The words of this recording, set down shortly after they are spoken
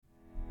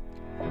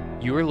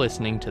You are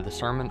listening to the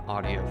sermon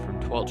audio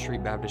from 12th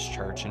Street Baptist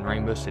Church in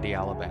Rainbow City,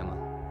 Alabama.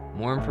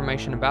 More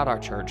information about our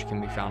church can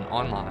be found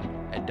online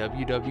at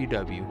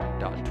www.12th.co.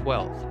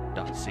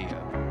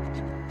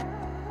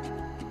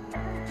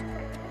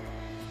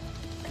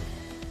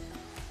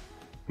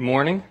 Good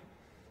morning.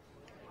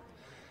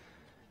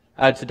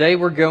 Today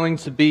we're going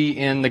to be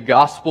in the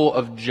Gospel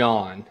of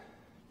John,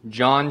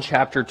 John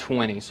chapter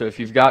 20. So if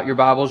you've got your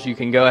Bibles, you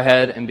can go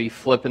ahead and be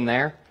flipping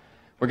there.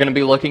 We're going to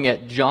be looking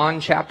at John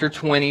chapter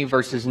 20,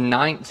 verses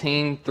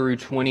 19 through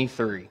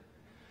 23.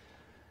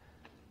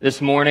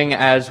 This morning,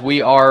 as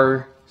we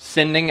are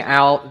sending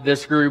out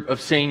this group of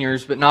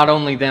seniors, but not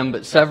only them,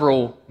 but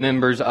several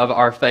members of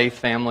our faith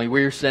family,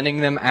 we are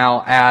sending them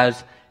out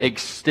as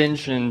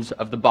extensions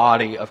of the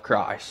body of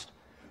Christ.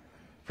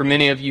 For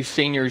many of you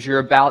seniors, you're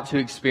about to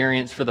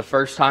experience for the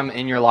first time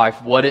in your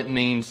life what it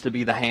means to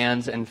be the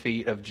hands and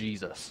feet of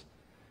Jesus.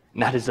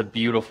 And that is a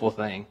beautiful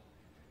thing.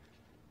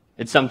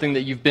 It's something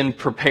that you've been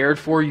prepared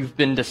for, you've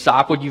been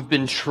discipled, you've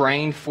been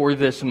trained for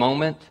this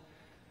moment.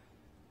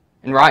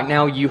 And right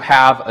now you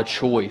have a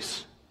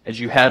choice as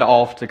you head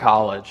off to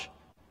college.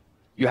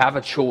 You have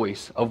a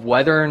choice of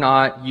whether or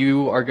not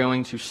you are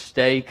going to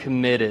stay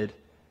committed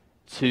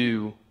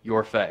to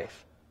your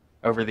faith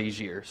over these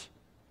years.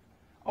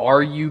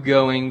 Are you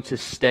going to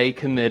stay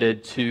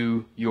committed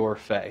to your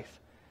faith?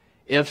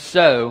 If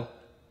so,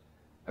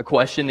 a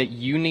question that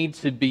you need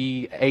to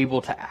be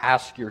able to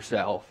ask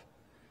yourself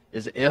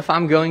is, if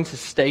I'm going to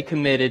stay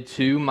committed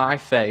to my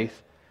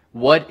faith,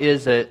 what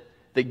is it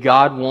that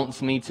God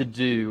wants me to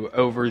do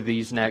over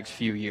these next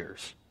few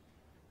years?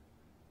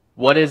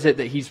 What is it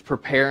that He's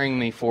preparing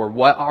me for?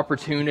 What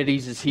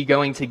opportunities is He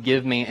going to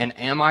give me, and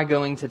am I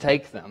going to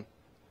take them?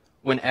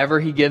 Whenever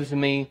He gives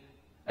me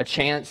a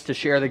chance to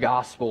share the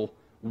gospel,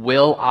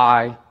 will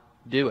I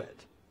do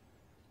it?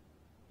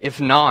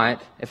 If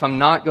not, if I'm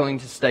not going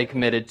to stay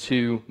committed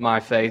to my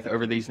faith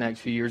over these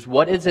next few years,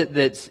 what is it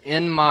that's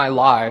in my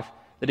life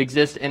that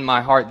exists in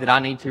my heart that I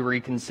need to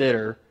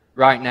reconsider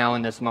right now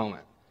in this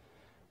moment?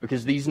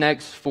 Because these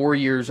next 4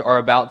 years are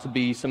about to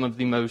be some of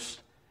the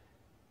most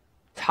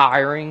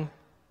tiring,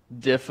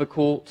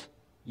 difficult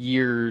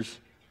years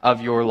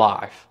of your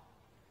life.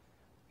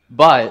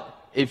 But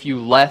if you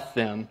let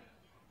them,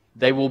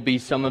 they will be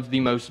some of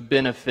the most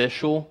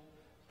beneficial,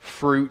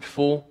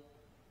 fruitful,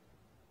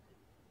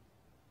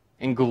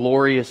 and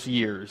glorious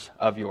years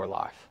of your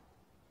life.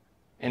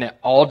 And it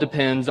all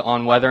depends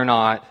on whether or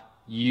not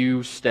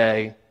you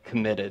stay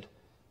committed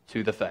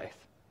to the faith.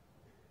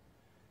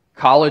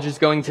 College is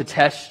going to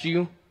test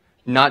you,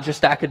 not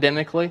just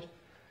academically.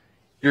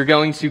 You're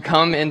going to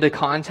come into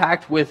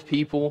contact with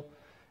people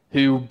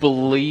who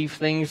believe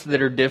things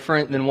that are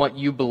different than what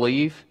you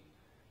believe.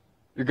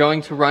 You're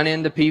going to run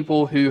into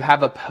people who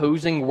have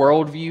opposing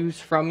worldviews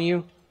from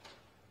you.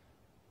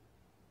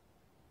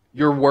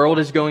 Your world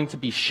is going to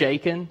be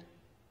shaken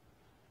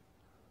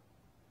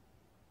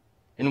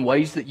in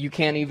ways that you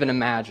can't even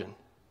imagine.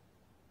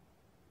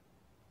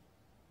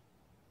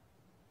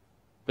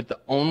 But the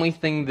only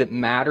thing that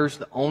matters,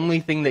 the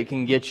only thing that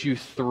can get you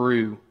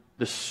through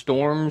the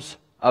storms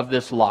of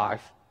this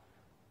life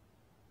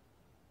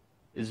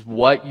is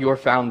what your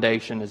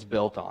foundation is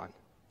built on.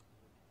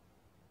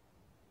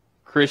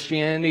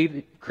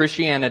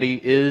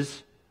 Christianity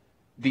is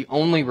the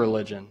only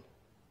religion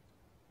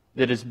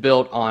that is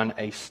built on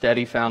a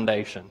steady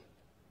foundation,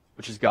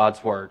 which is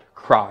God's Word,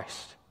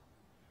 Christ.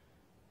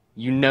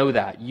 You know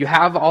that. You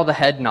have all the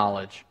head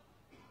knowledge.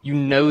 You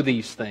know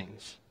these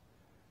things.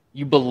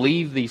 You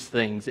believe these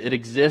things. It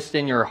exists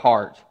in your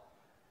heart.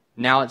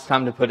 Now it's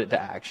time to put it to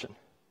action.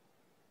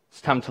 It's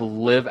time to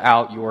live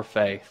out your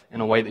faith in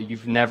a way that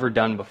you've never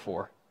done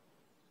before.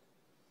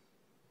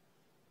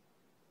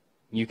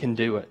 You can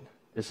do it.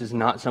 This is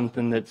not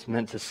something that's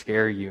meant to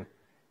scare you.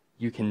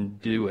 You can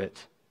do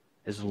it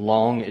as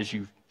long as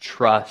you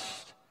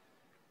trust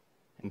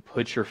and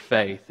put your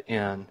faith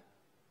in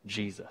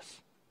Jesus.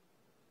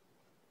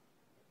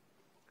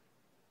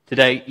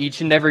 Today,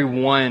 each and every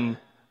one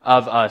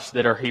of us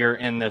that are here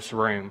in this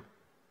room,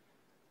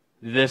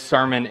 this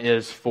sermon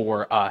is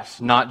for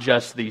us, not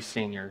just these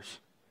seniors.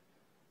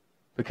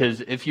 Because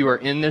if you are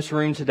in this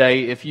room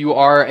today, if you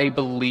are a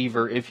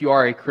believer, if you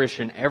are a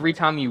Christian, every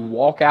time you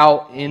walk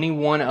out any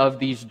one of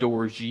these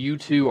doors, you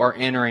too are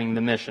entering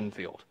the mission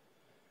field.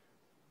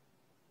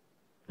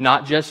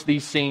 Not just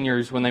these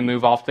seniors when they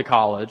move off to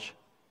college,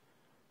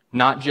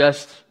 not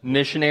just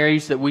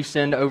missionaries that we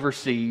send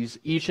overseas.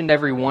 Each and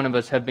every one of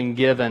us have been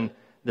given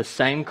the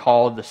same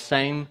call, the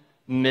same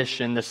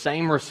mission, the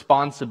same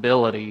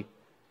responsibility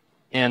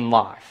in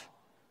life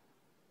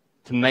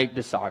to make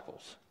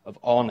disciples of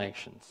all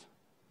nations,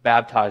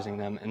 baptizing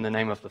them in the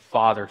name of the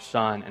Father,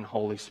 Son, and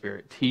Holy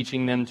Spirit,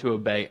 teaching them to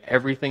obey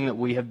everything that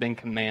we have been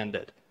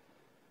commanded.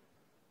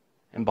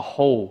 And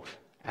behold,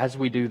 as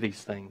we do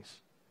these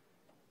things,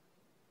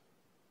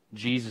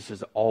 Jesus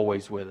is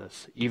always with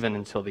us, even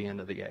until the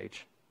end of the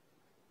age.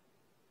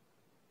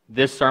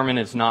 This sermon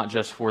is not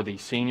just for the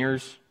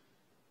seniors.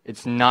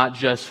 It's not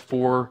just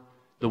for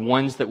the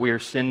ones that we are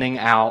sending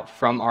out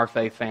from our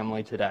faith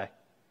family today.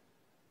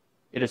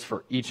 It is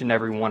for each and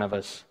every one of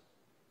us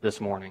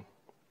this morning.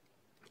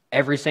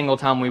 Every single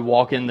time we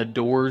walk in the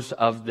doors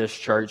of this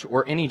church,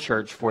 or any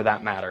church for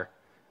that matter,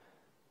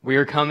 we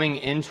are coming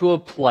into a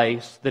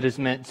place that is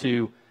meant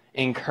to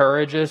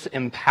encourage us,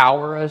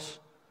 empower us,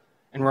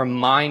 and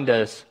remind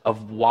us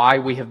of why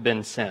we have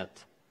been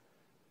sent,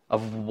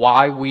 of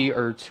why we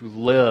are to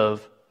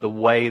live the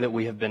way that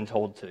we have been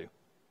told to.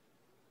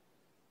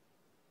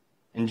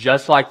 And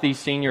just like these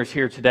seniors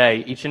here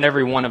today, each and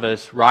every one of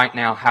us right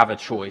now have a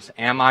choice.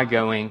 Am I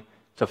going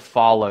to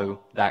follow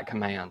that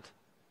command?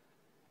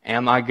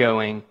 Am I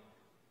going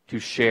to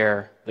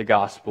share the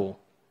gospel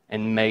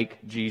and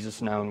make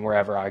Jesus known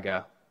wherever I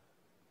go?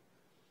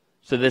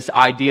 So this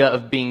idea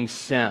of being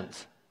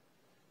sent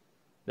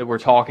that we're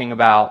talking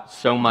about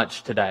so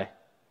much today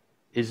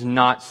is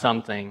not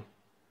something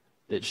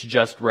that's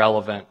just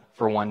relevant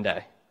for one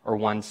day or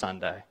one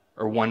Sunday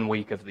or 1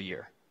 week of the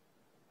year,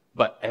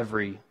 but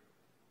every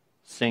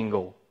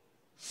single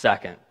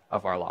second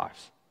of our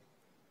lives.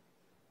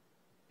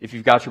 If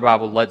you've got your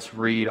Bible, let's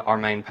read our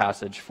main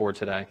passage for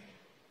today.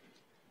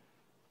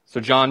 So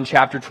John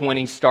chapter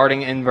 20,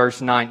 starting in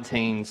verse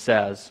 19,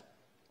 says,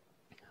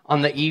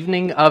 "On the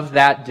evening of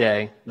that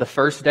day, the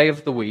first day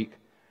of the week,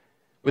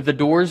 with the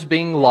doors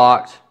being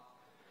locked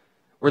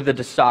where the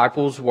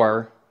disciples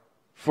were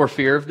for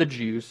fear of the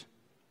Jews,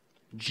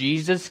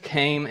 Jesus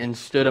came and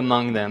stood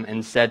among them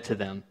and said to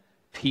them,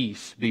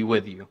 'Peace be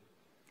with you.'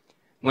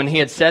 When he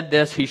had said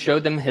this, he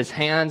showed them his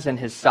hands and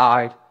his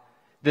side.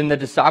 Then the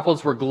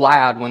disciples were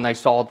glad when they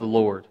saw the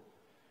Lord.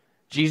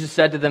 Jesus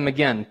said to them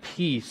again,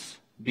 'Peace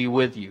be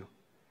with you.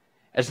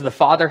 As the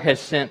Father has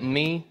sent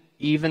me,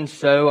 even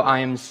so I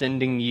am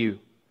sending you.'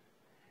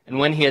 And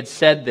when he had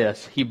said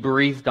this, he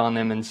breathed on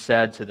them and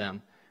said to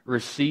them,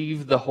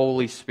 'Receive the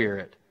Holy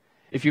Spirit.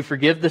 If you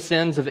forgive the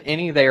sins of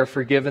any, they are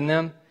forgiven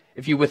them.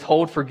 If you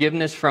withhold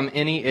forgiveness from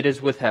any, it is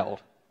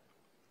withheld.'"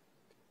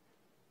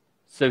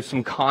 So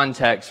some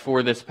context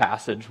for this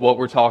passage, what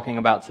we're talking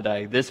about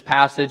today. This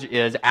passage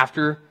is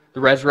after the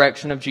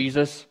resurrection of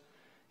Jesus.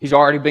 He's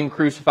already been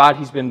crucified,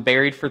 he's been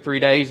buried for 3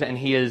 days, and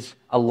he is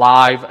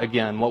alive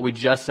again, what we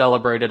just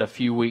celebrated a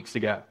few weeks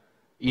ago,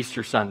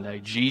 Easter Sunday.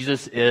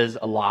 Jesus is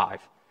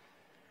alive.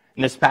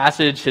 And this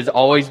passage has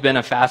always been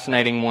a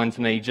fascinating one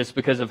to me just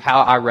because of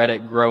how I read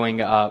it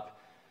growing up.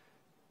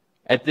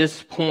 At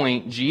this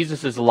point,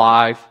 Jesus is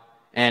alive,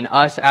 and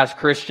us as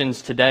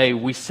Christians today,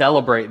 we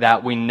celebrate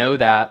that, we know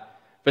that.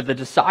 But the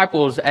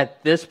disciples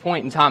at this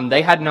point in time,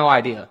 they had no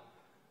idea.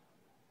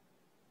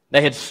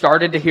 They had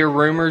started to hear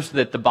rumors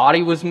that the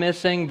body was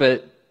missing,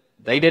 but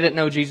they didn't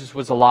know Jesus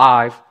was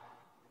alive.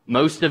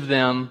 Most of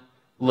them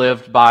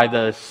lived by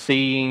the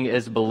seeing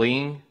is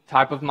believing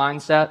type of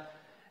mindset,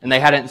 and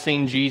they hadn't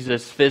seen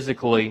Jesus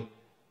physically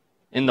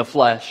in the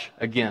flesh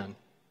again.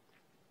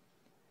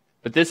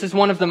 But this is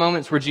one of the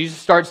moments where Jesus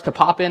starts to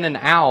pop in and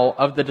out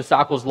of the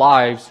disciples'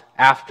 lives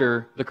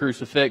after the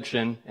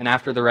crucifixion and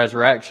after the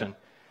resurrection.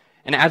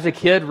 And as a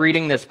kid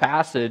reading this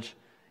passage,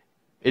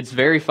 it's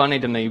very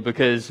funny to me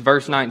because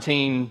verse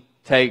 19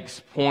 takes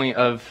point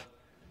of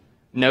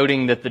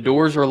noting that the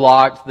doors are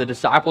locked, the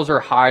disciples are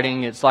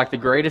hiding. It's like the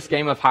greatest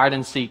game of hide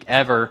and seek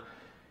ever.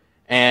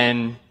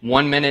 And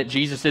 1 minute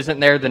Jesus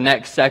isn't there, the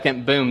next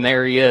second, boom,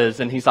 there he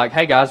is. And he's like,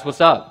 "Hey guys, what's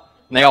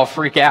up?" And they all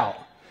freak out.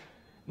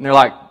 And they're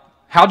like,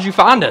 "How'd you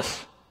find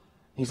us?"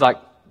 He's like,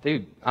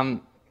 "Dude,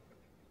 I'm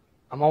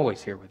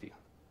always here with you."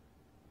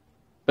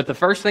 But the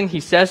first thing he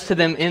says to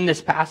them in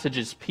this passage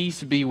is,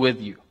 "Peace be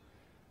with you."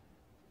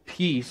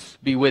 Peace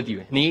be with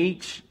you. And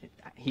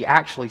he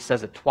actually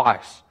says it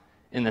twice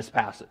in this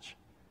passage.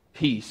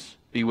 Peace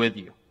be with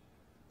you.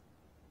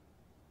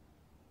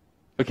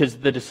 Because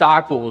the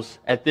disciples,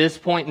 at this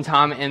point in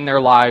time in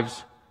their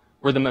lives,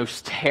 were the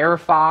most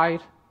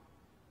terrified,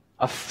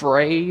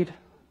 afraid,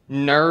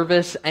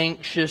 nervous,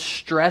 anxious,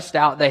 stressed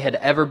out they had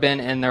ever been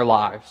in their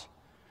lives.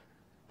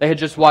 They had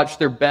just watched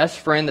their best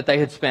friend that they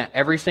had spent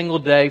every single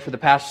day for the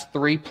past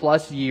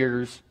 3+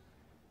 years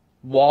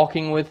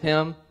walking with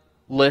him,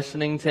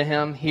 listening to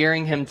him,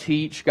 hearing him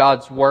teach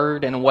God's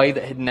word in a way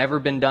that had never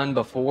been done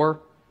before.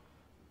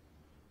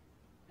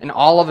 And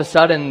all of a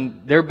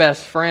sudden, their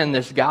best friend,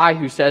 this guy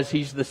who says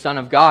he's the Son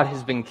of God,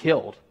 has been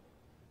killed.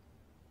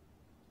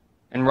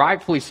 And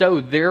rightfully so,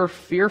 they're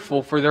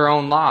fearful for their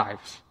own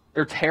lives.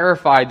 They're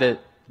terrified that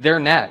they're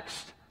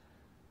next.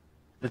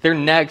 That they're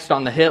next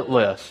on the hit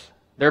list.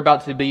 They're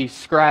about to be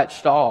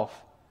scratched off.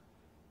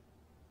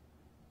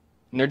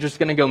 And they're just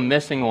going to go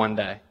missing one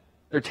day.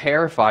 They're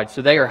terrified,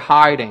 so they are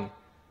hiding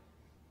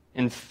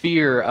in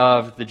fear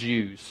of the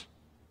Jews.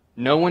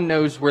 No one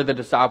knows where the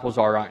disciples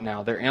are right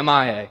now. They're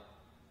MIA.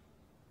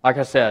 Like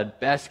I said,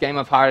 best game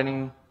of hide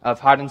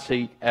and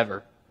seek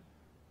ever.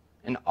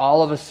 And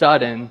all of a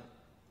sudden,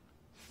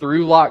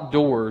 through locked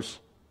doors,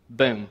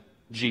 boom,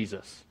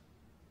 Jesus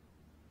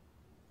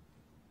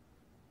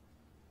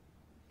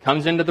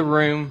comes into the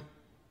room,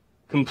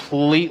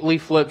 completely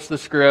flips the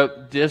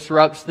script,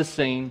 disrupts the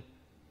scene,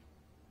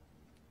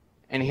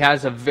 and he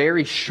has a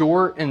very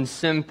short and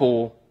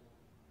simple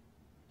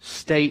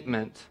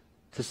statement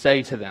to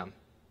say to them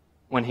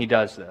when he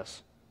does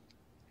this.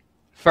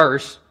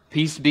 First,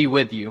 peace be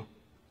with you.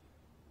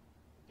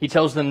 He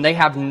tells them they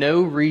have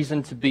no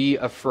reason to be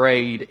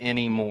afraid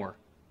anymore.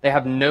 They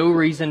have no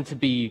reason to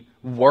be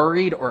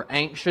worried or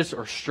anxious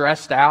or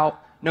stressed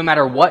out, no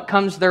matter what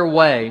comes their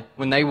way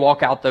when they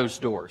walk out those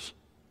doors.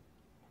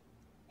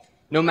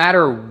 No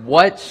matter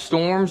what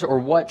storms or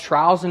what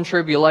trials and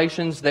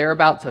tribulations they're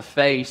about to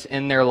face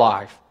in their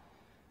life.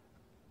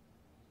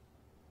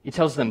 He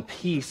tells them,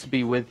 peace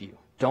be with you.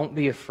 Don't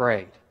be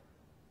afraid.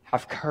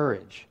 Have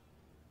courage.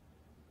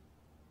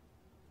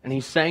 And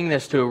he's saying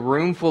this to a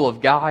room full of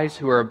guys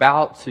who are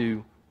about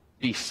to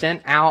be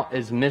sent out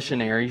as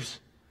missionaries,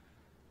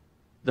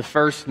 the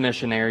first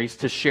missionaries,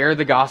 to share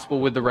the gospel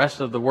with the rest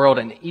of the world.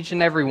 And each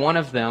and every one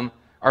of them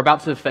are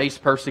about to face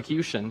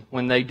persecution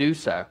when they do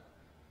so.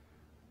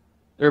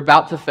 They're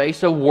about to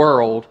face a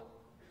world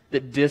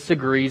that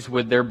disagrees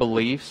with their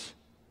beliefs,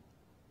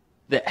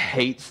 that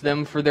hates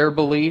them for their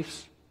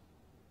beliefs.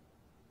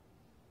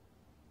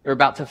 They're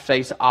about to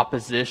face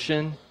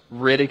opposition,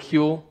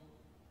 ridicule.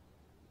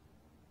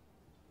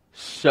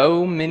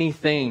 So many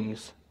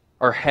things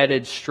are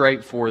headed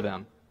straight for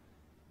them.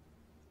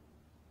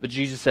 But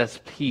Jesus says,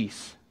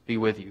 peace be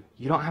with you.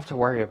 You don't have to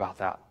worry about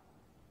that.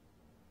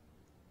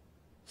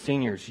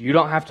 Seniors, you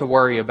don't have to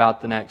worry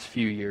about the next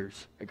few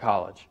years at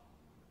college.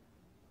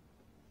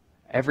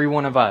 Every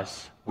one of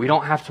us, we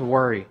don't have to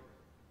worry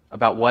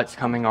about what's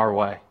coming our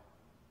way.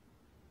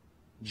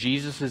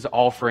 Jesus is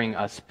offering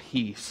us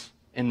peace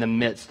in the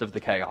midst of the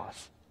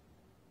chaos.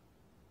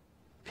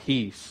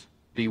 Peace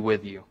be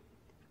with you.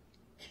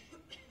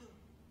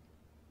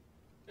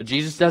 But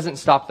Jesus doesn't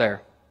stop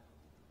there.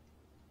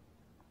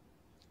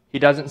 He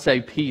doesn't say,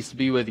 peace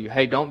be with you.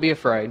 Hey, don't be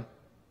afraid,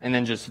 and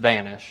then just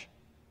vanish.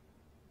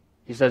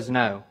 He says,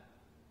 no.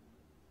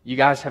 You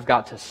guys have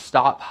got to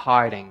stop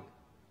hiding.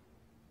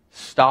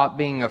 Stop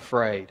being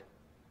afraid.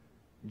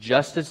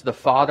 Just as the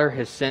Father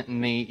has sent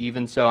me,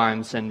 even so I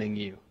am sending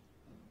you.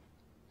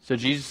 So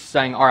Jesus is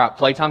saying, all right,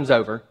 playtime's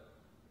over.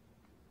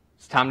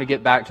 It's time to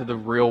get back to the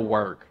real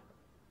work.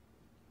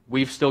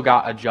 We've still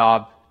got a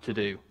job to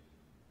do.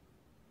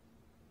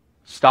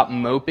 Stop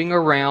moping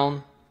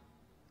around.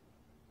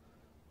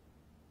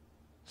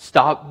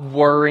 Stop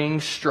worrying,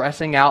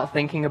 stressing out,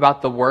 thinking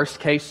about the worst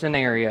case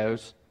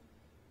scenarios.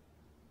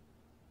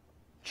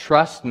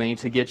 Trust me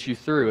to get you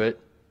through it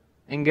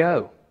and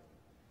go.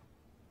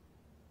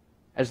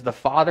 As the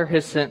Father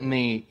has sent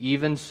me,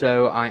 even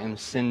so I am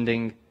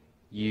sending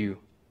you.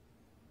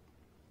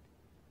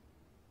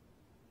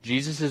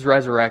 Jesus is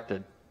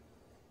resurrected.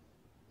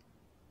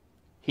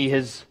 He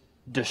has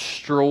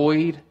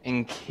destroyed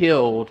and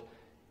killed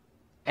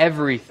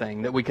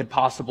everything that we could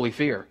possibly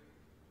fear.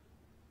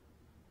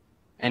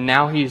 And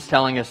now He's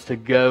telling us to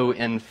go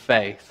in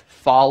faith,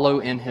 follow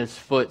in His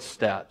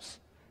footsteps.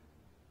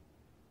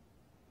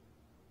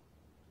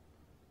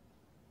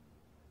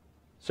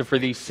 So for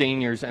these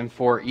seniors and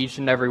for each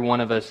and every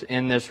one of us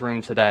in this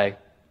room today,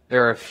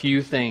 there are a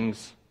few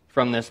things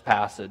from this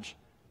passage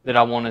that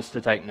I want us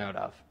to take note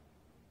of.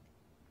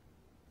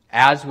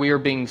 As we are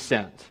being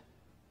sent,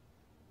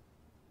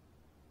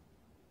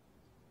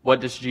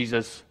 what does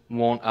Jesus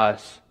want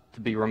us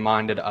to be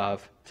reminded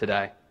of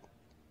today?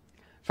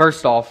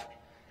 First off,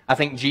 I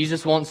think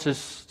Jesus wants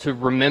us to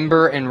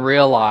remember and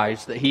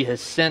realize that He has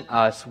sent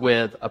us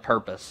with a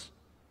purpose.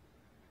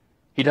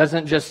 He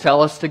doesn't just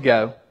tell us to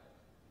go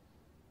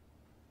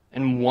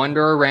and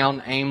wander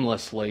around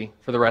aimlessly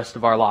for the rest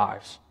of our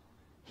lives.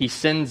 He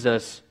sends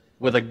us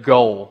with a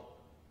goal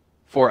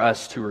for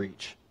us to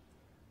reach.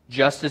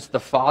 Just as the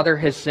Father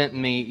has sent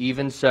me,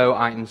 even so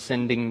I am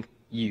sending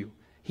you.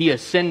 He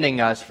is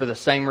sending us for the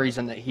same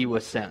reason that He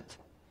was sent.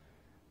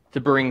 To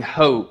bring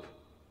hope,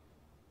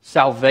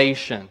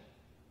 salvation,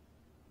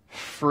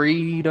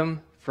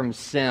 freedom from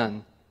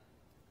sin,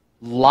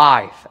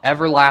 life,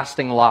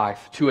 everlasting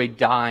life to a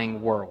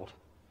dying world.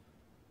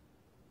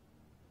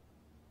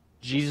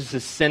 Jesus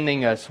is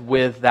sending us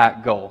with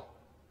that goal.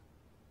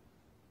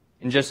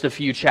 In just a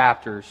few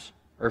chapters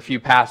or a few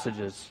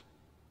passages,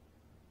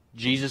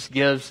 Jesus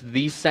gives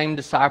these same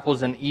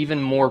disciples and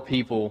even more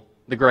people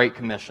the Great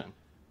Commission.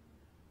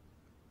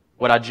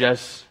 What I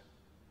just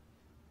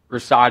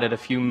recited a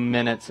few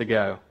minutes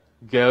ago.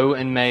 Go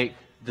and make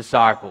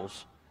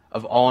disciples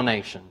of all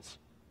nations.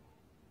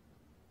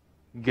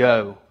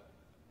 Go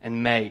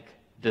and make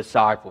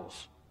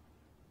disciples.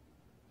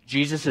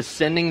 Jesus is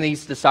sending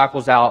these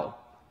disciples out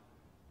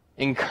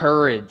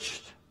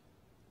encouraged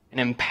and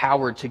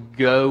empowered to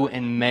go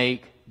and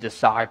make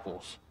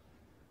disciples.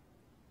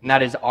 And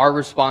that is our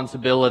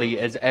responsibility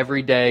as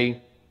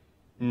everyday,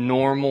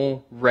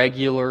 normal,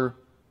 regular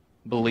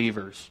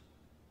believers.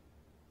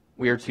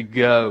 We are to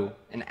go,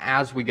 and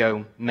as we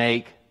go,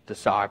 make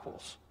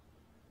disciples.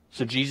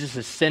 So Jesus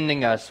is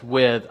sending us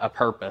with a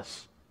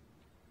purpose.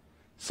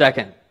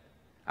 Second,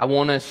 I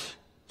want us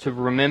to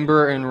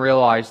remember and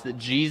realize that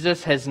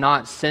Jesus has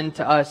not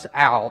sent us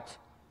out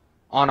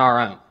on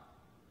our own.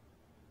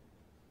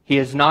 He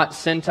has not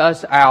sent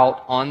us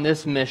out on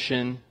this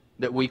mission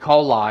that we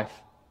call life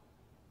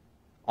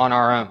on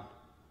our own.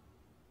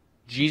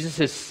 Jesus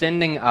is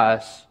sending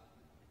us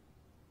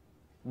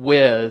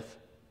with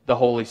the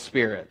Holy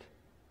Spirit.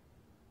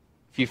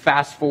 If you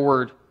fast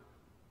forward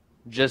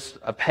just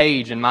a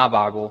page in my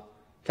Bible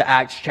to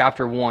Acts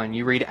chapter 1,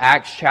 you read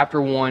Acts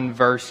chapter 1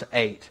 verse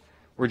 8,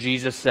 where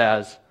Jesus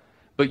says,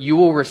 "But you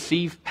will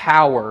receive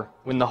power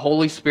when the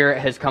Holy Spirit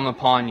has come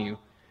upon you,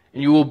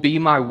 and you will be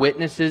my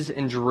witnesses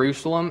in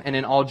Jerusalem and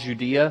in all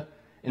Judea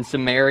and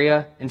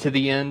Samaria and to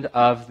the end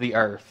of the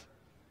earth."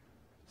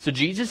 So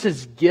Jesus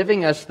is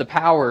giving us the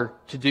power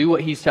to do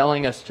what He's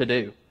telling us to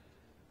do.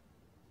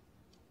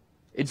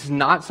 It's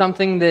not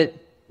something that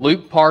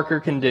Luke Parker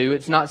can do.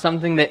 It's not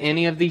something that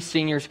any of these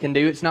seniors can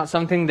do. It's not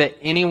something that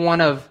any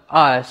one of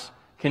us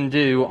can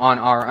do on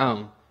our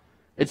own.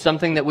 It's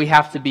something that we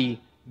have to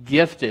be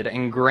gifted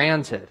and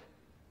granted.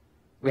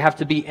 We have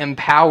to be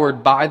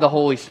empowered by the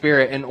Holy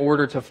Spirit in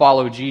order to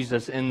follow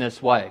Jesus in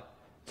this way,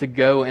 to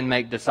go and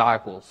make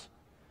disciples.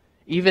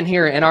 Even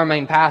here in our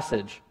main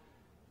passage,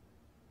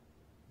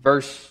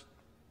 verse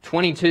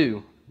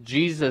 22,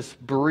 Jesus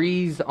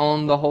breathes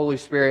on the Holy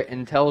Spirit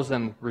and tells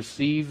them,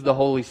 "Receive the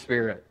Holy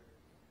Spirit."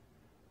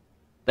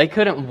 They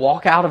couldn't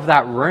walk out of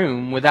that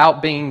room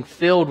without being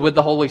filled with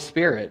the Holy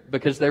Spirit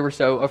because they were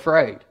so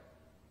afraid.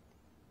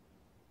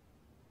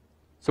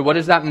 So what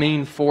does that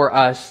mean for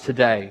us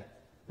today?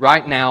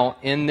 Right now,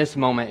 in this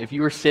moment, if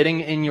you are sitting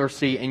in your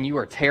seat and you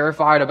are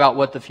terrified about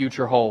what the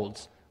future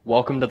holds,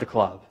 welcome to the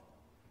club.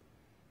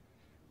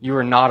 You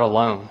are not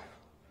alone.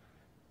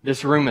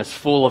 This room is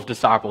full of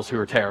disciples who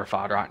are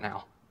terrified right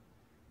now.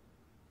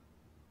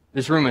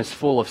 This room is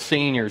full of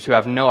seniors who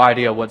have no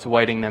idea what's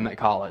awaiting them at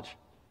college.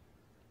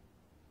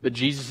 But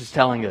Jesus is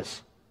telling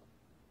us,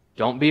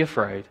 don't be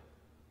afraid.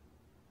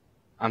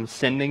 I'm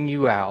sending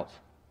you out,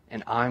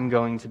 and I'm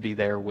going to be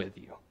there with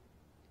you.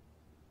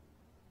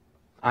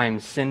 I am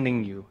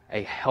sending you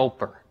a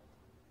helper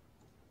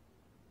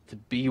to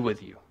be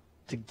with you,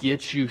 to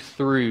get you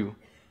through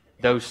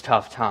those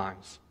tough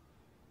times,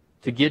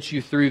 to get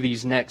you through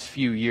these next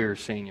few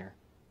years, senior.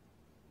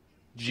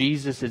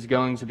 Jesus is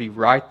going to be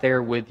right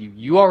there with you.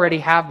 You already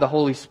have the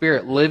Holy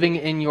Spirit living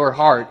in your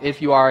heart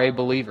if you are a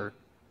believer.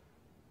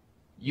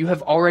 You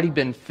have already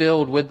been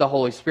filled with the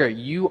Holy Spirit.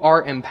 You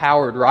are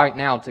empowered right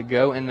now to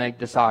go and make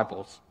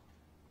disciples.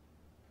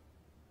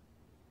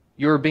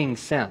 You are being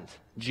sent.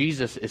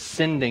 Jesus is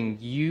sending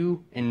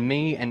you and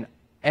me and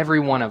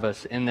every one of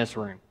us in this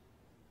room.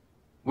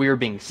 We are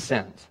being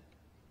sent.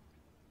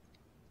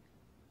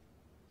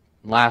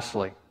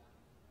 Lastly,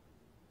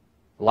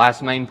 the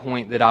last main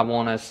point that I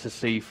want us to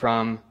see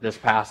from this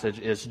passage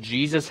is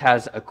Jesus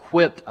has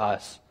equipped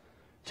us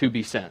to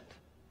be sent.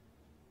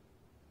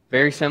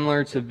 Very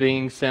similar to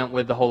being sent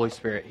with the Holy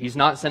Spirit. He's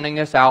not sending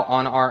us out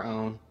on our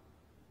own.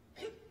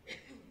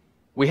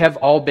 We have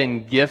all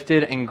been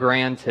gifted and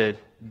granted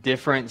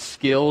different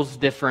skills,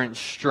 different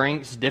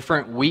strengths,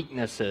 different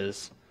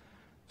weaknesses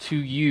to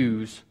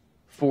use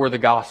for the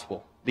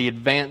gospel, the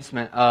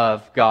advancement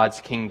of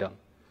God's kingdom.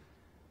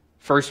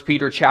 1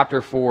 Peter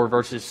chapter 4,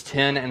 verses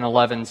 10 and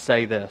 11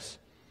 say this: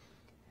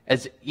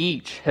 "As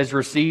each has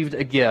received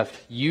a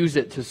gift, use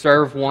it to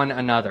serve one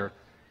another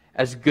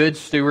as good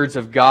stewards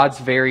of God's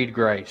varied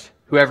grace.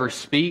 Whoever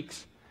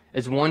speaks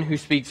is one who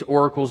speaks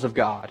oracles of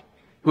God.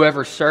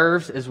 Whoever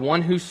serves is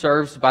one who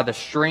serves by the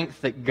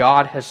strength that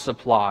God has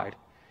supplied,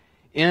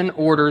 in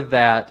order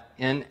that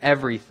in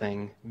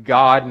everything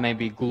God may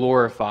be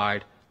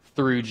glorified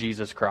through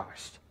Jesus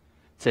Christ.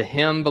 To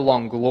Him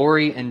belong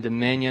glory and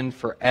dominion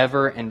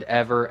forever and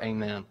ever.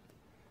 Amen."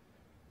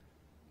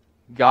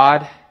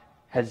 God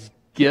has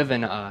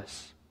given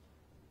us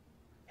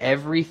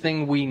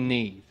everything we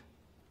need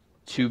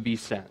to be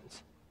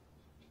sent.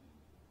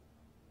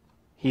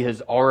 He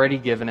has already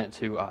given it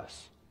to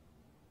us.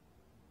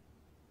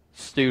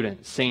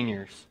 Students,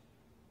 seniors,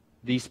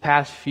 these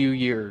past few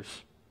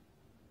years,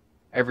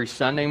 every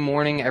Sunday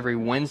morning, every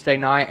Wednesday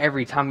night,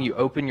 every time you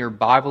open your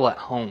Bible at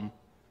home,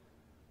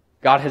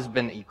 God has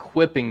been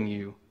equipping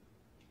you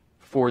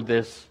for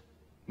this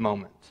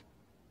moment.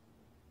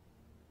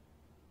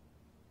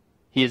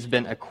 He has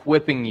been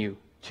equipping you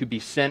to be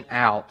sent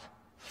out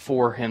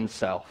for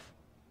Himself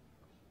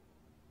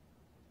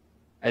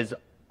as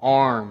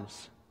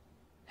arms,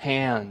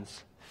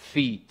 hands,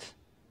 feet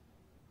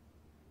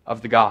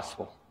of the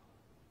gospel.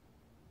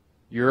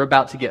 You're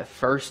about to get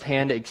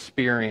firsthand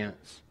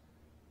experience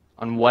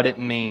on what it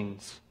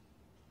means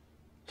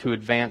to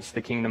advance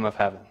the kingdom of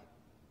heaven.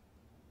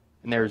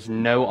 And there is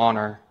no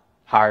honor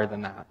higher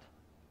than that.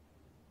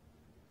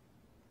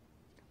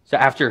 So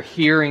after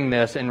hearing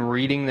this and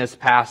reading this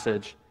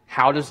passage,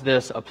 how does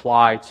this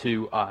apply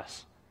to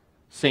us?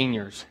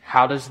 Seniors,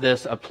 how does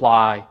this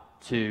apply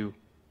to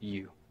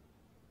you?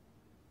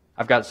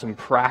 I've got some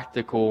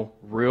practical,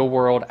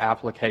 real-world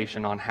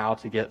application on how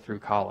to get through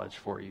college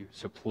for you,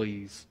 so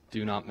please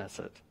do not miss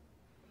it.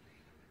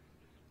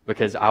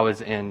 Because I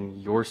was in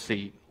your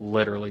seat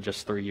literally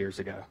just 3 years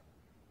ago.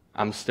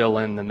 I'm still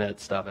in the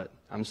midst of it.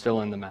 I'm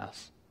still in the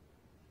mess.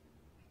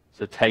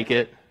 So take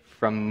it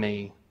from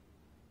me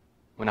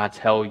when I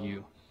tell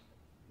you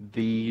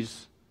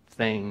these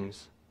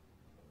things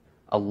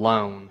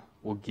alone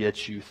will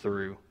get you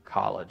through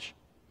college.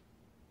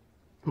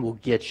 will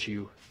get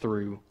you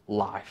through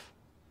life.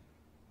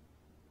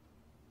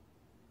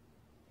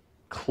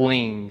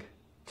 Cling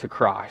to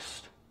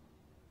Christ.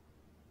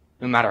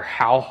 No matter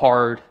how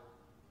hard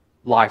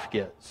life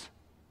gets,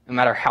 no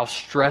matter how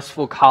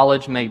stressful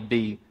college may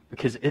be,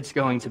 because it's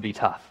going to be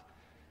tough.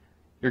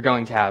 You're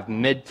going to have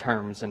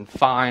midterms and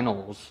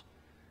finals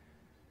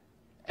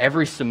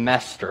every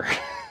semester.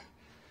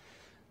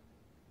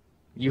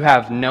 You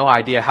have no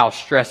idea how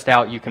stressed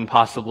out you can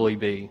possibly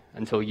be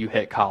until you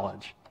hit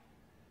college.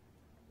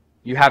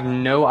 You have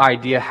no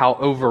idea how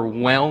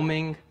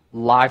overwhelming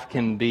life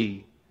can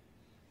be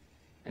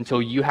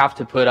until you have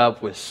to put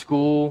up with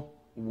school,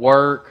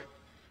 work,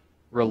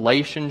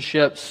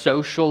 relationships,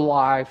 social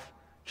life,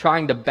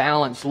 trying to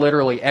balance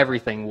literally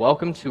everything.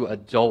 Welcome to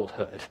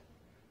adulthood.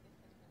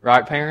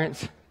 Right,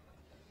 parents?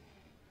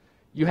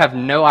 You have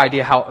no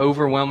idea how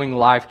overwhelming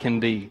life can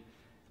be.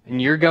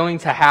 And you're going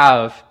to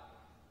have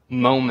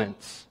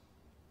moments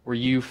where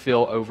you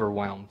feel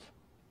overwhelmed.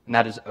 And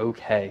that is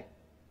okay.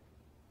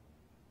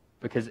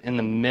 Because in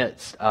the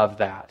midst of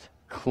that,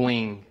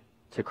 cling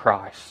to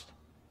Christ.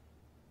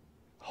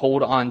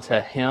 Hold on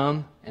to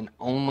Him and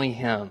only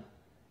Him,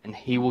 and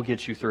He will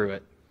get you through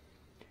it.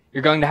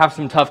 You're going to have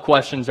some tough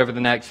questions over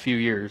the next few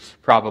years,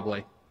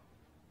 probably,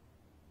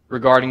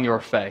 regarding your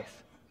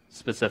faith,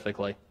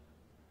 specifically.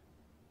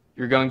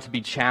 You're going to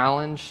be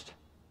challenged.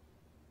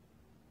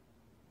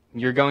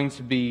 You're going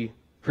to be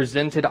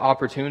presented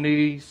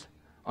opportunities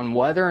on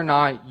whether or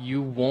not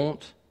you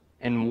want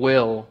and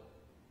will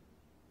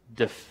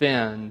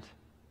defend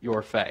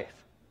your faith.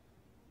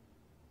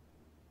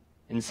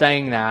 In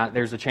saying that,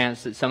 there's a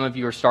chance that some of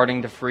you are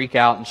starting to freak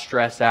out and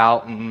stress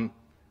out and,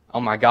 oh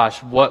my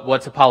gosh,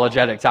 what's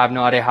apologetics? I have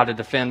no idea how to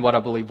defend what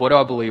I believe. What do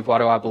I believe? Why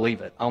do I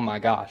believe it? Oh my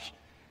gosh.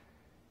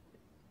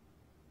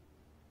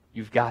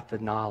 You've got the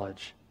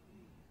knowledge.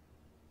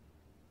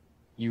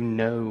 You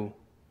know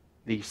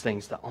these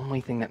things. The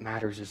only thing that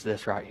matters is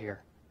this right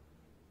here.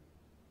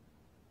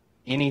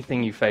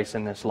 Anything you face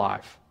in this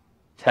life,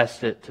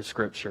 test it to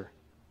Scripture.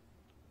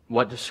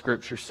 What does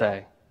Scripture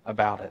say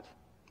about it?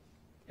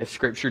 If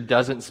Scripture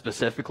doesn't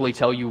specifically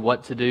tell you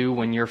what to do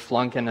when you're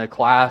flunking a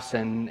class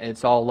and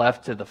it's all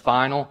left to the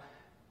final,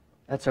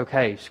 that's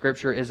okay.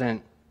 Scripture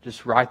isn't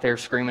just right there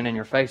screaming in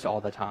your face all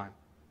the time.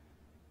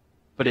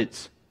 But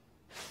it's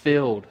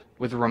filled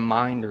with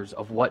reminders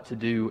of what to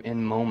do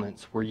in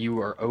moments where you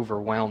are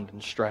overwhelmed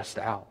and stressed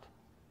out.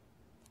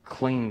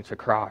 Cling to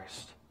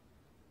Christ.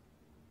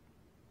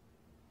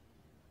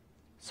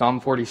 Psalm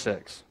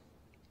 46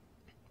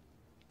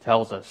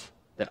 tells us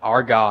that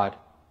our God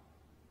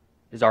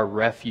is our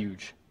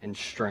refuge and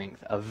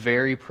strength, a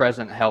very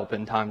present help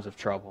in times of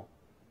trouble.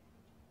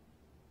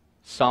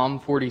 Psalm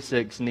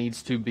 46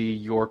 needs to be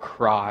your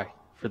cry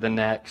for the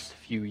next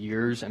few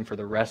years and for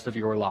the rest of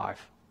your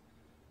life.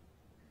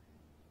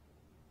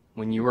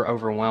 When you are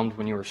overwhelmed,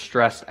 when you are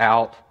stressed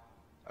out,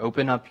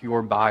 open up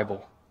your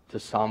Bible to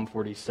Psalm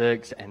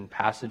 46 and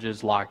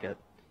passages like it.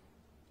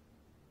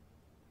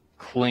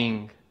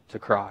 Cling to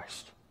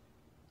Christ.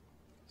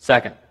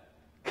 Second,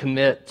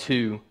 commit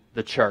to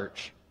the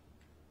church.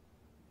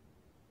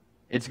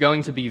 It's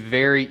going to be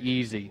very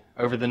easy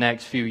over the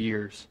next few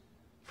years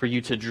for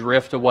you to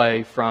drift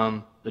away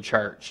from the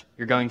church.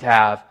 You're going to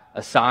have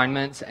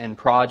assignments and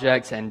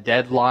projects and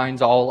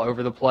deadlines all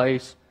over the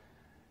place.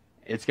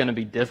 It's going to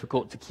be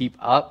difficult to keep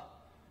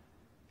up.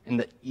 And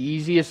the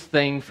easiest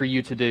thing for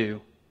you to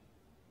do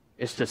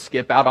is to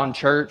skip out on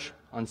church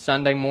on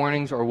Sunday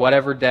mornings or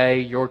whatever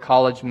day your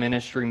college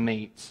ministry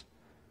meets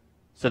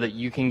so that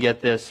you can get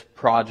this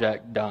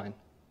project done.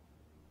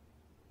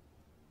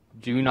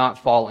 Do not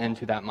fall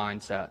into that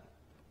mindset.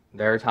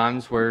 There are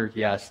times where,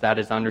 yes, that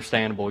is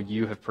understandable.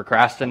 You have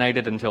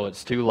procrastinated until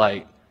it's too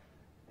late.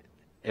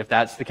 If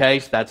that's the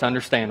case, that's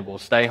understandable.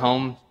 Stay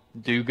home,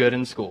 do good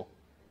in school.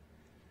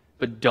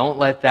 But don't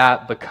let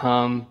that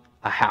become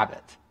a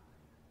habit.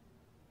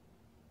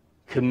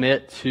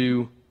 Commit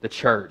to the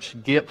church.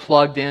 Get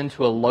plugged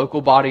into a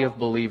local body of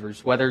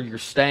believers, whether you're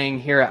staying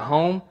here at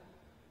home,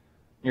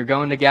 you're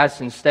going to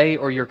Gadsden State,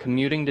 or you're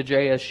commuting to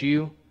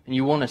JSU, and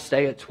you want to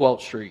stay at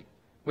 12th Street.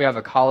 We have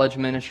a college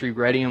ministry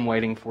ready and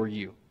waiting for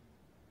you.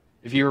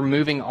 If you're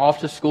moving off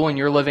to school and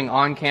you're living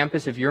on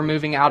campus, if you're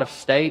moving out of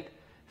state,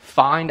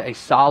 find a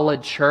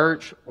solid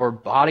church or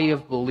body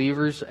of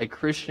believers, a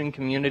Christian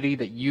community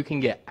that you can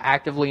get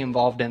actively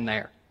involved in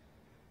there.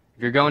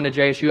 If you're going to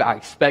JSU, I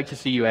expect to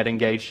see you at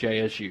Engage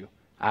JSU.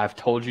 I've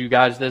told you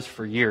guys this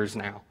for years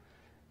now.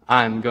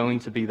 I'm going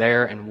to be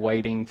there and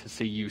waiting to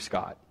see you,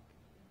 Scott.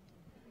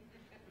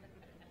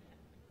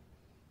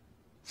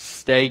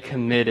 Stay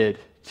committed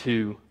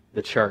to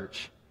the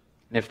church.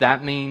 And if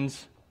that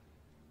means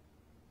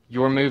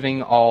you're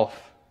moving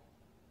off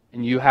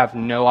and you have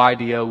no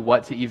idea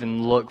what to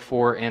even look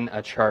for in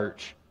a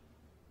church,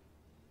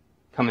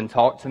 come and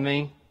talk to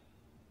me.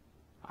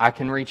 I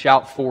can reach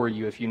out for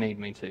you if you need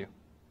me to.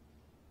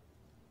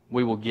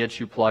 We will get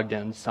you plugged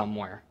in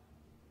somewhere.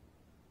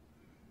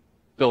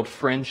 Build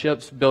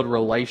friendships, build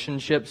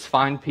relationships,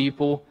 find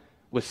people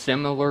with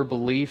similar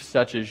beliefs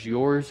such as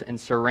yours, and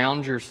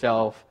surround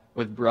yourself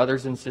with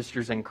brothers and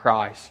sisters in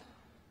Christ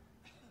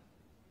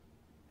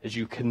as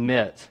you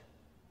commit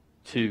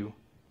to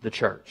the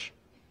church.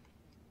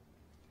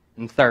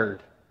 And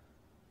third,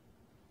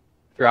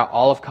 throughout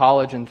all of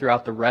college and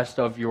throughout the rest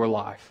of your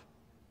life,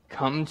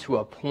 come to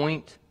a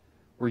point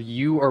where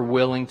you are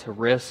willing to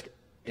risk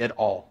it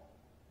all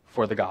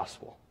for the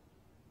gospel.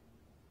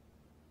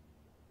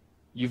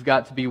 You've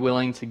got to be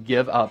willing to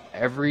give up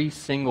every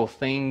single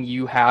thing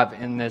you have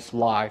in this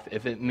life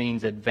if it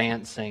means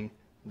advancing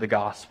the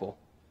gospel.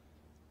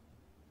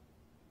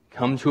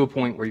 Come to a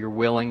point where you're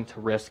willing to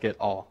risk it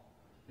all.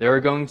 There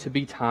are going to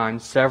be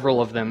times,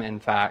 several of them in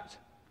fact,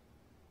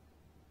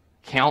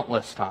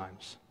 countless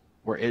times,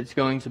 where it's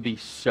going to be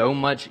so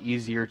much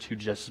easier to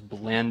just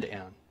blend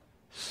in.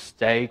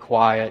 Stay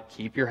quiet,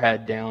 keep your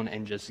head down,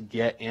 and just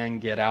get in,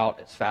 get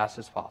out as fast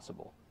as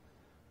possible.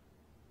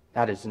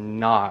 That is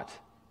not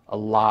a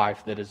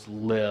life that is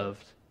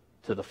lived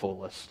to the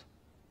fullest.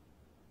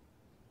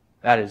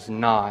 That is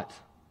not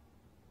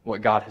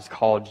what God has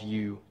called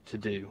you to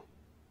do,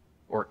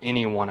 or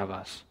any one of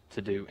us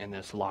to do in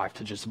this life,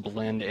 to just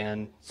blend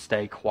in,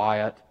 stay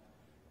quiet,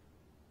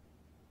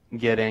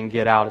 get in,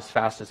 get out as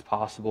fast as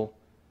possible.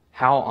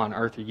 How on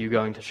earth are you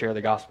going to share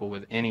the gospel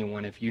with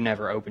anyone if you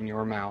never open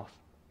your mouth?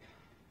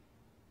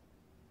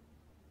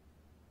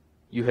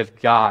 You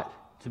have got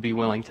to be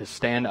willing to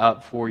stand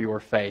up for your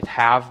faith,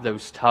 have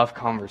those tough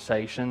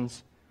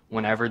conversations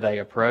whenever they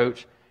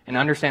approach, and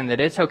understand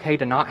that it's okay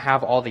to not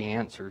have all the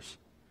answers.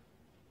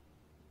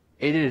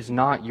 It is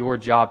not your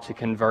job to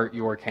convert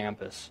your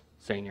campus,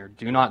 senior.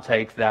 Do not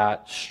take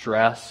that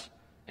stress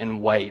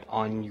and weight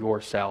on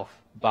yourself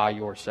by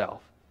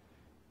yourself.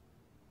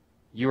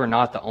 You are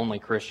not the only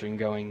Christian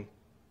going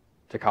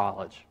to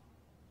college.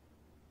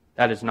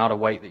 That is not a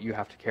weight that you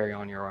have to carry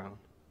on your own.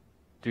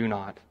 Do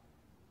not.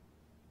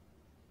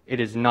 It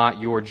is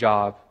not your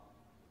job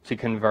to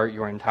convert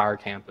your entire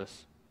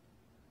campus.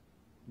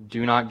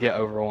 Do not get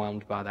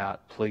overwhelmed by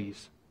that,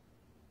 please.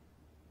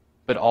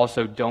 But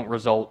also don't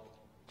result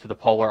to the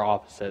polar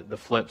opposite, the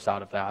flip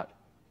side of that.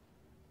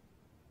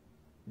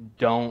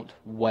 Don't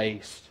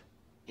waste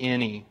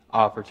any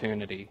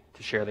opportunity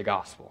to share the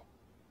gospel.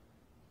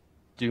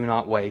 Do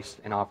not waste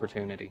an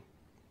opportunity.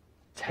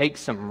 Take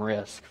some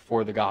risk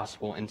for the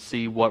gospel and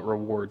see what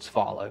rewards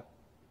follow.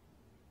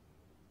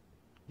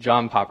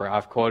 John Piper,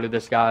 I've quoted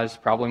this guy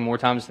probably more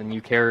times than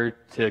you care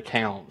to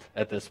count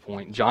at this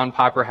point. John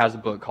Piper has a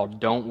book called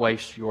Don't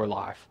Waste Your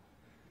Life.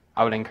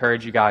 I would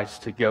encourage you guys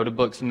to go to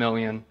Books A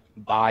Million,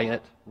 buy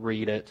it,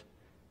 read it,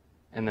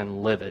 and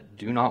then live it.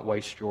 Do not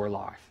waste your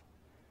life.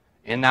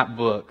 In that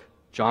book,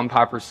 John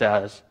Piper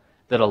says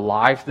that a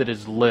life that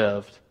is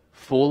lived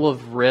full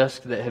of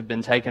risk that have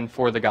been taken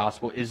for the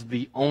gospel is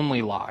the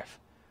only life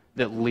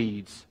that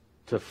leads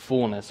to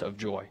fullness of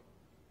joy.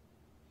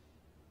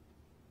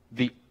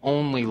 The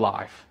only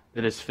life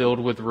that is filled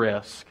with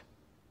risk,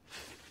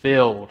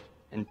 filled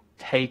and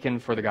taken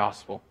for the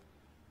gospel,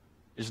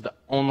 is the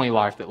only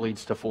life that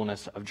leads to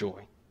fullness of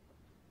joy.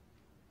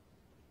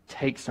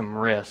 Take some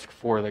risk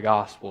for the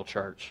gospel,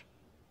 church.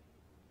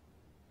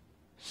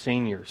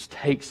 Seniors,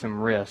 take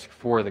some risk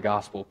for the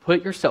gospel.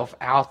 Put yourself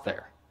out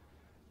there.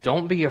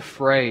 Don't be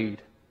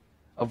afraid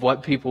of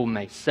what people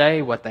may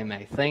say, what they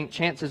may think.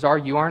 Chances are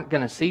you aren't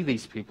going to see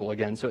these people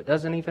again, so it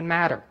doesn't even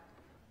matter.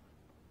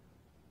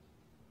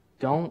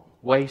 Don't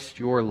waste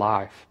your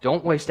life.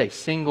 Don't waste a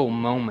single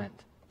moment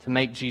to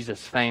make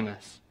Jesus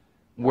famous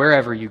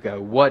wherever you go,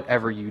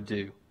 whatever you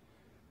do.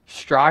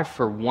 Strive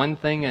for one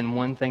thing and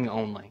one thing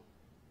only,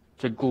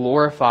 to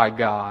glorify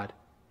God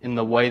in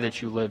the way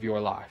that you live your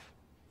life.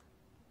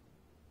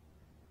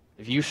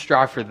 If you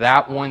strive for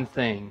that one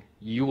thing,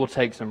 you will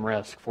take some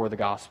risk for the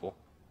gospel.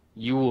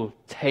 You will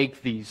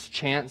take these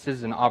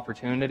chances and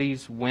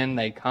opportunities when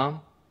they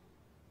come.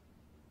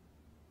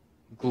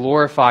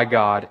 Glorify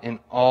God in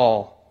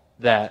all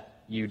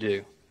that you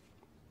do.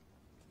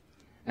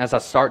 As I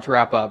start to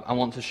wrap up, I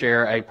want to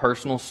share a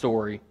personal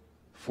story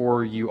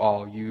for you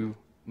all. You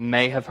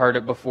may have heard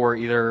it before,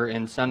 either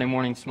in Sunday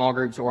morning small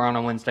groups or on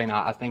a Wednesday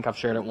night. I think I've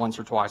shared it once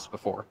or twice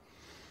before.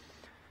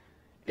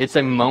 It's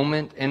a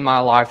moment in my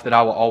life that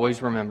I will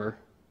always remember,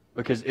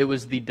 because it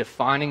was the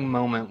defining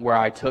moment where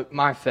I took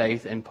my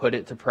faith and put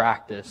it to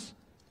practice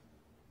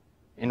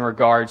in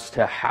regards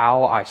to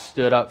how I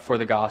stood up for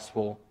the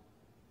gospel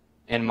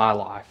in my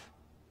life.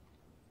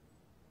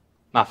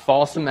 My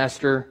fall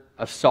semester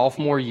of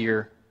sophomore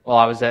year while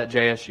I was at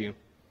JSU.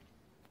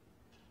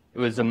 It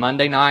was a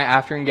Monday night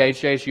after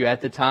Engage JSU.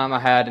 At the time, I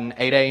had an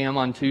 8 a.m.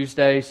 on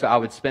Tuesday, so I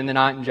would spend the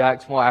night in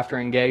Jacksonville after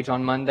Engage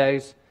on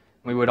Mondays.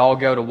 We would all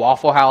go to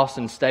Waffle House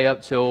and stay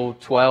up till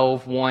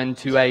 12, 1,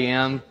 2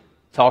 a.m.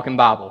 talking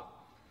Bible.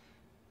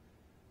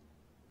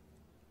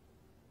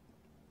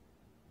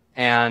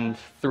 And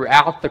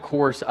throughout the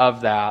course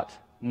of that,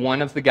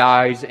 one of the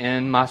guys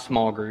in my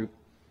small group,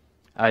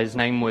 his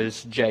name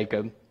was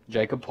Jacob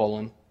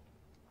Pullen.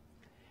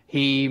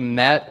 He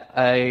met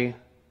a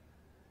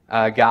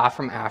guy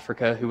from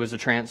Africa who was a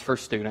transfer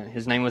student.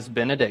 His name was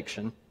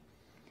Benediction.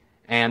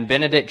 And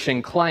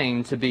Benediction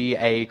claimed to be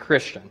a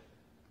Christian.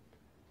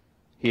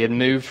 He had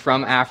moved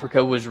from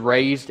Africa, was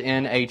raised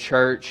in a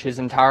church his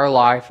entire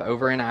life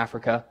over in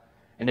Africa,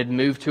 and had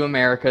moved to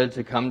America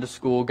to come to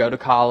school, go to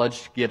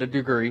college, get a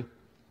degree,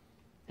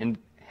 and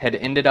had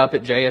ended up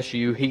at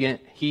JSU,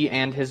 he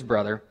and his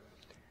brother.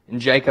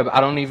 And Jacob,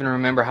 I don't even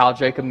remember how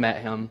Jacob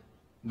met him,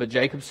 but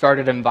Jacob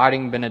started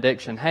inviting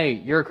Benediction, hey,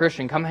 you're a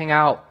Christian, come hang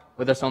out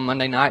with us on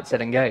Monday nights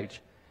at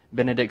Engage.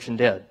 Benediction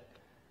did.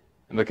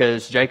 And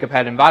because Jacob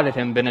had invited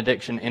him,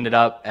 Benediction ended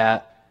up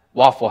at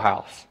Waffle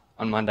House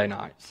on Monday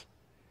nights.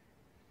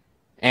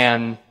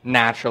 And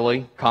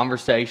naturally,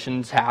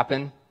 conversations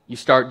happen. You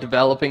start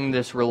developing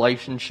this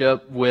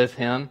relationship with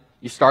him.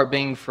 You start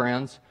being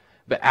friends.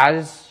 But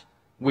as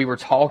we were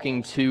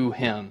talking to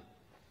him,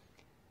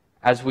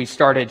 as we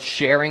started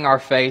sharing our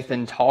faith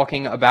and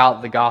talking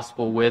about the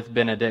gospel with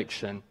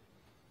Benediction,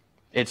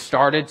 it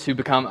started to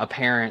become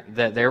apparent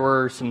that there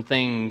were some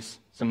things,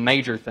 some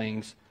major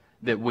things,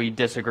 that we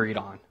disagreed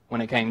on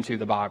when it came to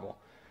the Bible.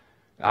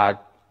 I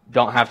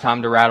don't have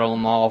time to rattle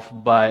them off,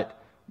 but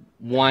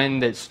one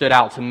that stood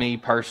out to me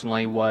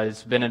personally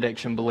was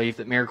Benediction believed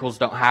that miracles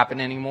don't happen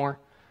anymore.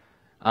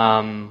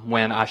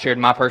 When I shared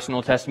my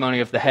personal testimony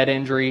of the head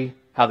injury,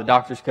 how the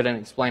doctors couldn't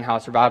explain how I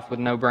survived with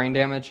no brain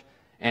damage,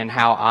 and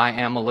how I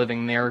am a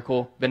living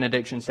miracle,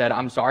 Benediction said,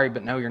 I'm sorry,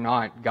 but no, you're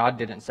not. God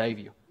didn't save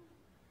you.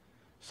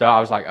 So I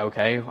was like,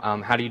 okay,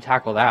 how do you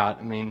tackle that?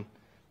 I mean,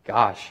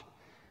 gosh.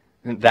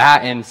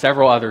 That and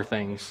several other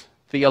things,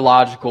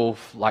 theological,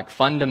 like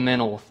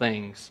fundamental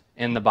things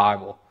in the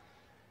Bible.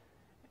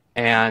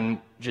 And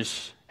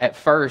just at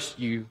first,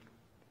 you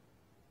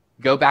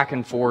go back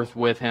and forth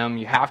with him,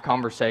 you have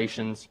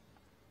conversations.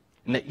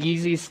 And the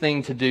easiest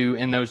thing to do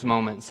in those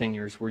moments,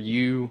 seniors, where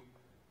you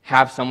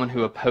have someone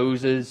who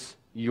opposes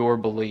your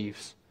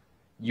beliefs,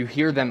 you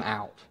hear them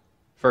out,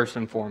 first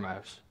and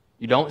foremost.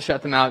 You don't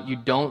shut them out. You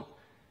don't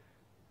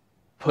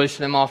push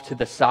them off to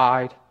the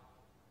side.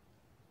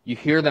 You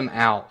hear them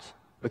out,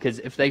 because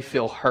if they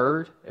feel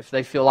heard, if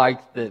they feel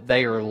like that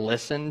they are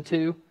listened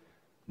to,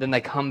 then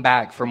they come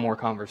back for more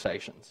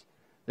conversations.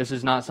 This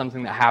is not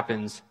something that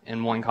happens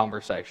in one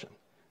conversation.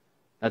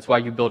 That's why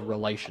you build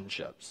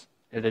relationships.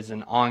 It is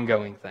an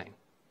ongoing thing.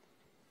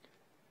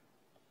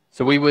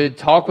 So we would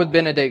talk with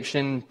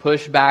Benediction,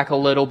 push back a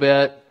little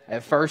bit.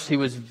 At first, he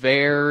was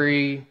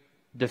very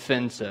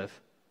defensive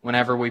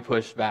whenever we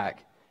pushed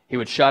back. He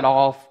would shut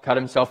off, cut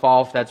himself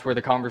off. That's where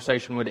the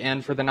conversation would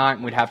end for the night,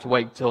 and we'd have to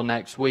wait till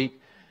next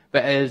week.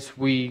 But as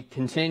we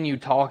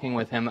continued talking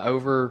with him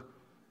over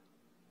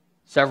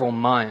several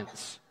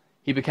months,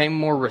 he became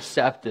more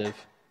receptive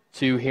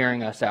to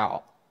hearing us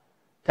out,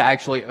 to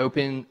actually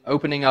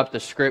opening up the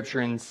Scripture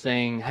and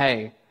saying,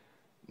 hey,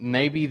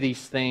 maybe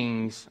these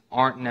things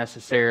aren't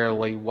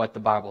necessarily what the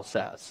Bible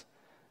says.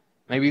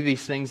 Maybe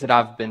these things that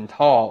I've been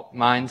taught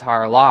my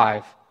entire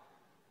life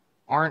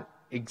aren't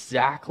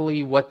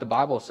exactly what the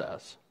Bible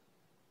says.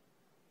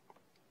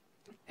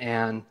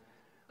 And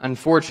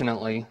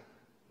unfortunately,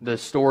 the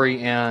story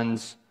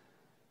ends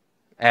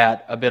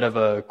at a bit of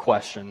a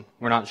question.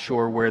 We're not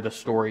sure where the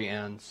story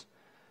ends.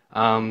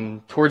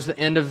 Towards the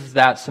end of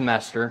that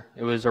semester,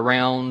 it was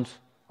around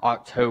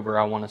October,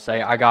 I want to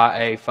say, I got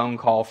a phone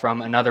call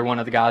from another one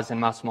of the guys in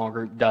my small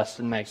group,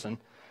 Dustin Mason,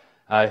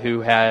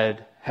 who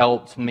had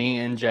helped me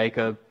and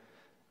Jacob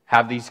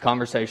have these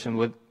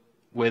conversations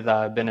with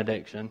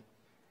Benediction.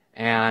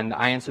 And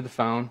I answered the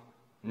phone,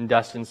 and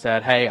Dustin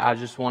said, hey, I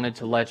just wanted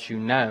to let you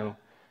know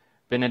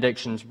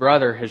Benediction's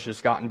brother has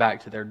just gotten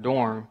back to their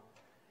dorm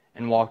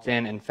and walked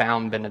in and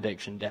found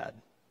Benediction dead.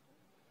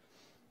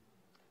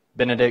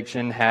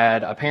 Benediction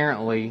had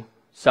apparently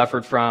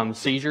suffered from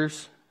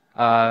seizures,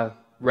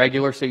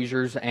 regular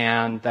seizures,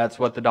 and that's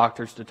what the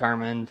doctors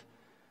determined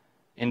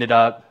ended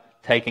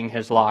up taking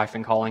his life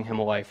and calling him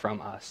away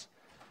from us.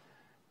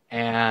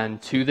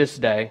 And to this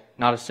day,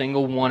 not a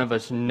single one of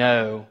us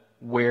know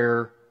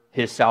where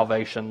his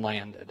salvation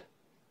landed.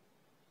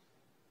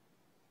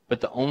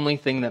 But the only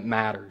thing that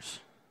matters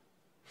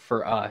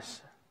for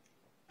us,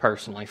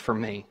 personally, for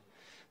me,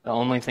 the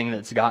only thing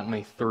that's gotten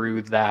me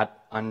through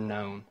that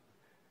unknown,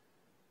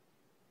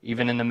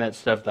 even in the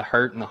midst of the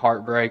hurt and the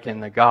heartbreak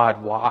and the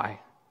God, why,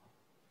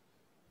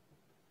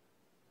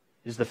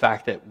 is the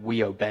fact that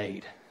we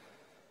obeyed.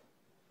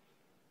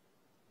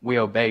 We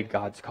obeyed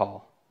God's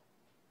call.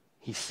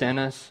 He sent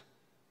us,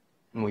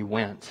 and we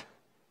went.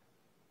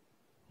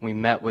 We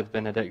met with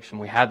Benediction.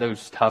 We had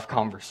those tough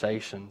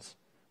conversations.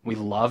 We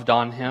loved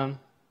on him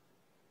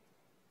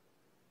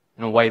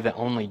in a way that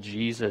only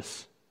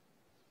Jesus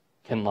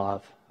can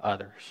love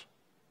others.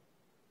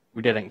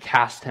 We didn't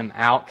cast him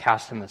out,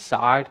 cast him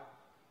aside,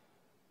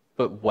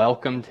 but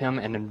welcomed him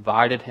and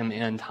invited him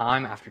in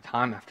time after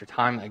time after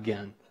time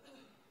again.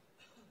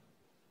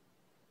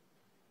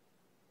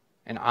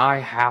 And I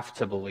have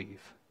to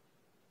believe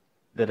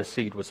that a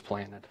seed was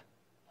planted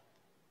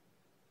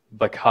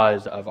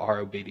because of our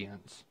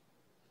obedience.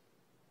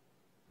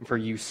 And for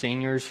you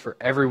seniors, for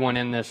everyone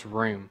in this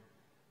room,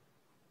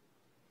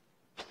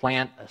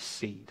 plant a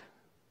seed.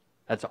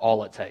 That's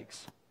all it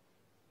takes.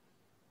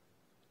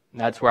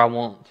 And that's where I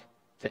want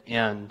to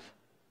end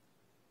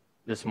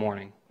this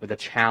morning with a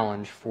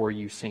challenge for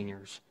you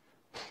seniors.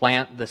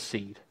 Plant the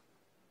seed.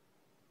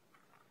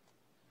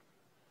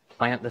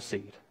 Plant the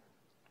seed.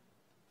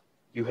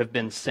 You have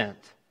been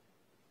sent,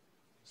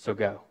 so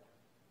go.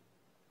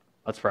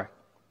 Let's pray.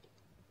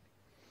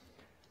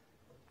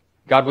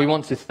 God, we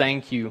want to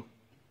thank you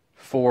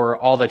for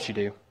all that you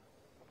do.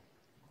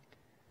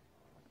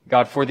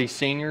 God, for these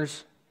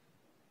seniors,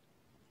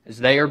 as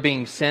they are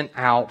being sent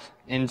out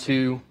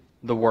into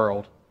the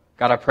world,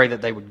 God, I pray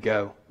that they would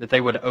go, that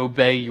they would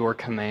obey your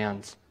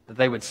commands, that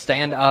they would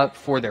stand up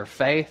for their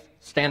faith,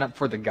 stand up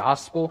for the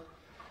gospel,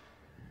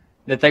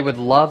 that they would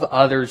love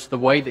others the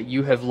way that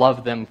you have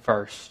loved them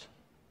first.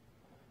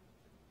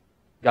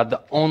 God,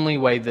 the only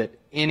way that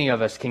any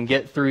of us can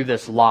get through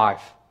this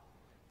life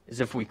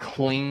is if we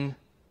cling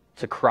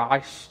to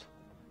Christ,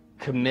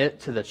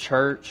 commit to the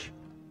church,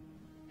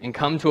 and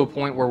come to a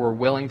point where we're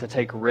willing to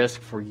take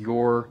risk for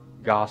your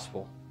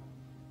gospel.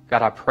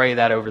 God, I pray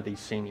that over these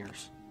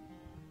seniors.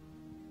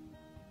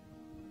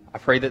 I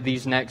pray that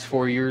these next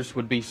 4 years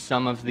would be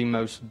some of the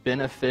most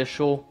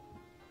beneficial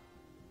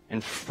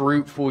and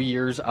fruitful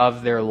years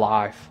of their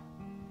life.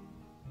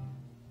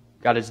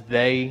 God, as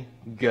they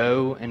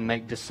go and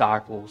make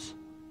disciples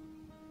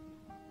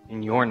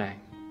in your name,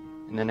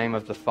 in the name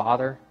of the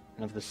Father,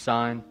 and of the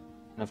Son,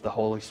 and of the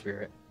Holy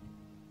Spirit.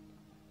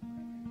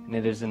 And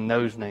it is in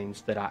those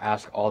names that I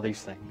ask all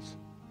these things.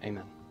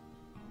 Amen.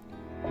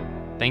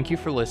 Thank you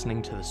for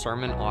listening to the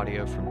sermon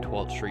audio from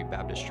 12th Street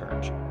Baptist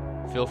Church.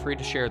 Feel free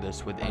to share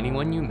this with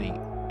anyone you meet,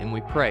 and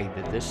we pray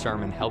that this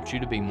sermon helps you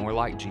to be more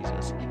like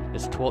Jesus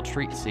as 12th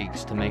Street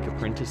seeks to make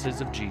apprentices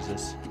of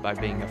Jesus by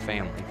being a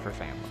family for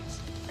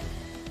families.